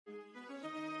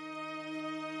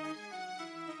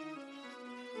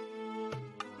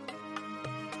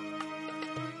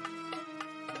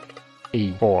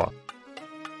e4,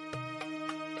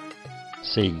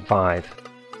 c5,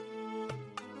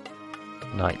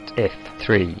 knight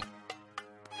f3,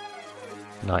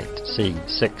 knight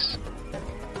c6,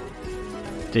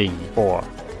 d4,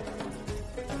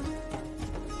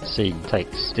 c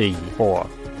takes d4,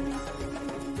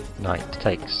 knight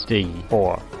takes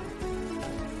d4,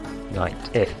 knight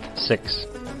f6,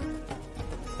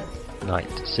 knight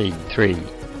c3,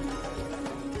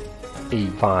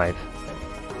 e5,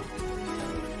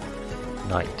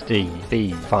 knight d,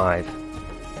 b5,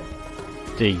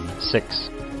 d6,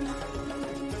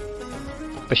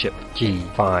 bishop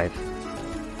g5,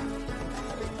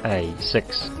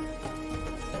 a6,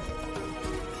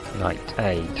 knight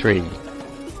a3,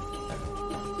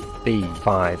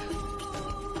 b5,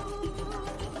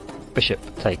 bishop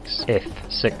takes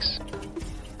f6,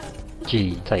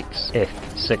 g takes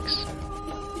f6,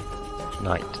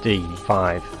 knight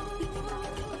d5,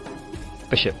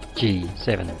 bishop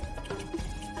g7,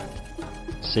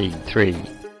 c3,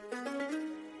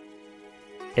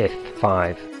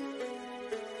 f5,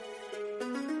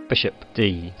 bishop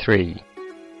d3,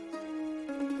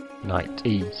 knight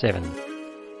e7,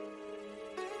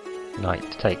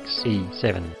 knight takes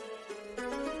e7,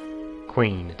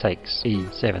 queen takes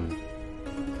e7,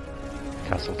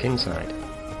 castle kingside,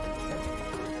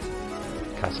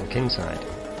 castle kingside,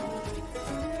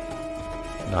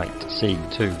 knight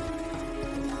c2,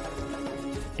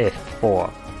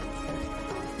 f4,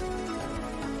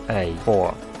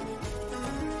 a4,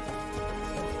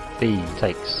 b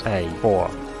takes a4,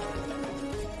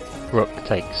 rook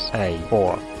takes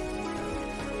a4,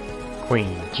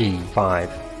 queen g5,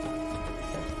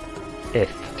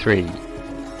 f3,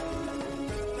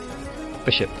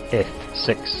 bishop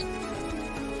f6,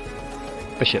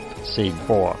 bishop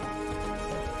c4,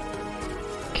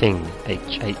 king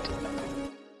h8,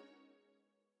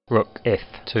 rook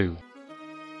f2,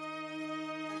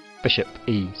 bishop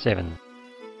e7,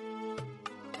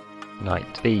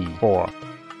 knight b4,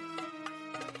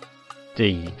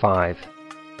 d5,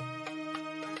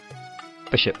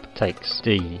 bishop takes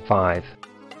d5,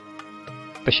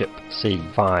 bishop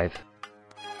c5,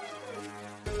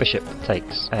 bishop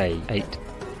takes a8,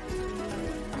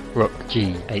 rook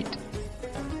g8,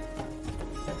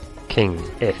 king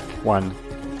f1,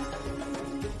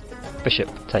 bishop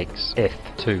takes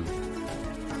f2,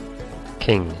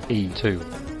 king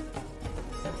e2,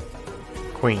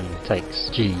 queen takes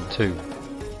g2,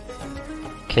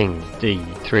 king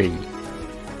d3,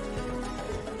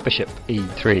 bishop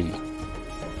e3,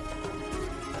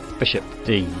 bishop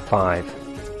d5,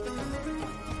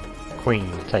 queen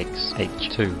takes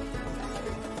h2,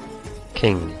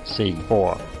 king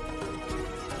c4,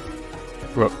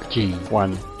 rook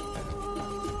g1,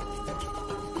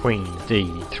 queen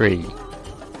d3,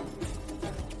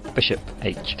 bishop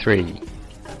h3,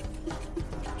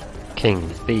 king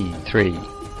b3,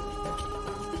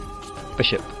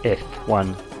 bishop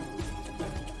f1,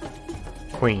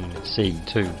 queen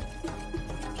c2,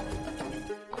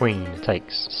 queen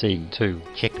takes c2,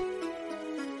 check,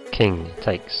 king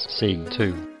takes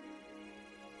c2,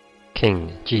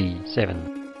 king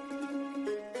g7,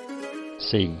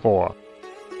 c4,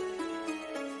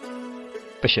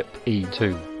 bishop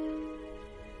e2,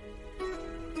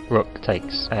 rook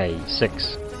takes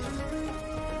a6,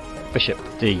 bishop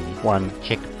d1,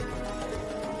 check,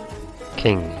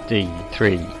 king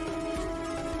d3,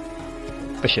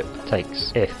 bishop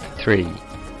takes f3,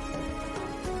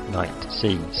 knight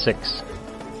c6,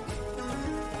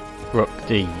 rook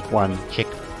d1, check,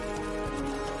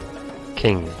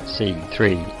 king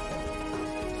c3,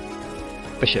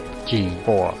 bishop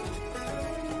g4,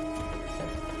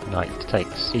 knight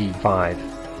takes e5,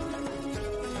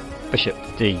 bishop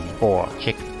d4,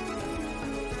 check,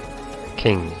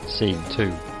 king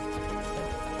c2,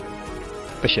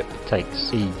 bishop takes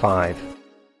e5,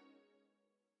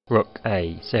 rook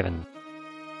a7,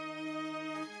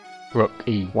 rook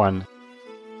e1,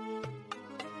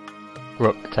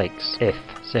 rook takes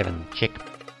f7, check,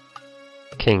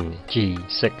 king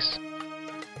g6,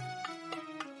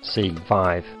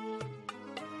 c5,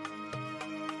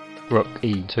 rook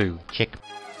e2, check,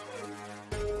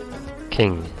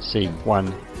 king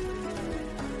c1,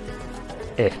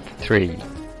 f3,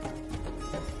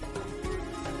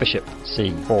 bishop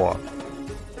c4,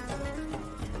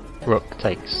 rook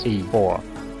takes e4,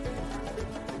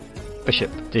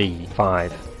 bishop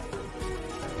d5,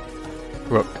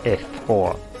 rook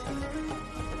f4,